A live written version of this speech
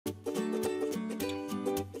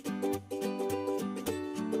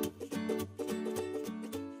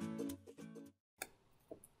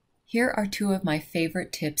Here are two of my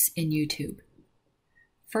favorite tips in YouTube.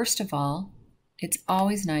 First of all, it's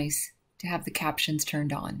always nice to have the captions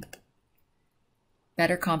turned on.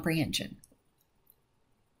 Better comprehension.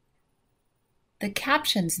 The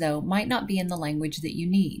captions, though, might not be in the language that you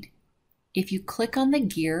need. If you click on the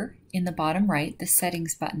gear in the bottom right, the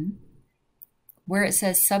settings button, where it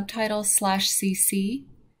says subtitles/CC,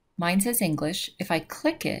 mine says English. If I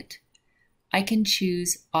click it, I can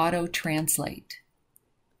choose auto translate.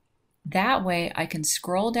 That way I can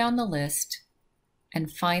scroll down the list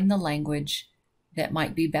and find the language that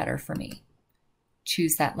might be better for me.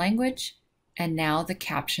 Choose that language, and now the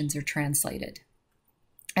captions are translated.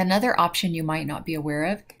 Another option you might not be aware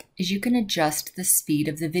of is you can adjust the speed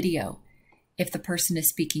of the video. If the person is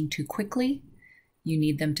speaking too quickly, you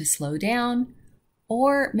need them to slow down,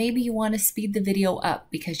 or maybe you want to speed the video up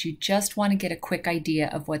because you just want to get a quick idea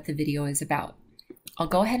of what the video is about. I'll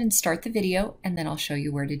go ahead and start the video, and then I'll show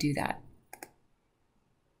you where to do that.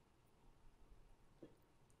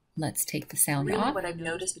 Let's take the sound off. What I've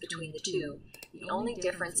noticed between the two, the only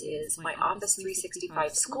difference is my Office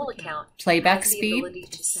 365 school account Playback has the speed. ability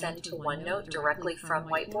to send to OneNote directly from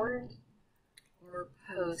Whiteboard or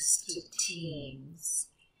post to Teams.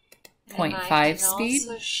 0.5 speed. And I can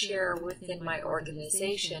also share within my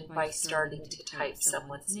organization by starting to type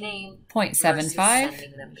someone's name 0.75. versus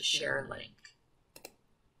sending them the share link.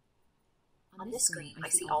 On this screen, I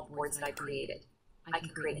see all the boards that I've created. I can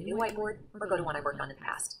create a new whiteboard or go to one I worked on in the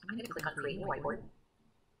past. I'm going to click on Create New Whiteboard.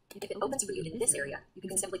 If it opens for you in this area, you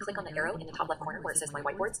can simply click on the arrow in the top left corner where it says My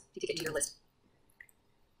Whiteboards to get to your list.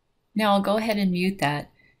 Now I'll go ahead and mute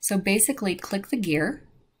that. So basically click the gear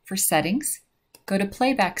for settings, go to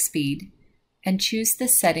playback speed, and choose the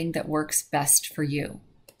setting that works best for you.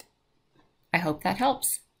 I hope that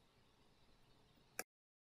helps.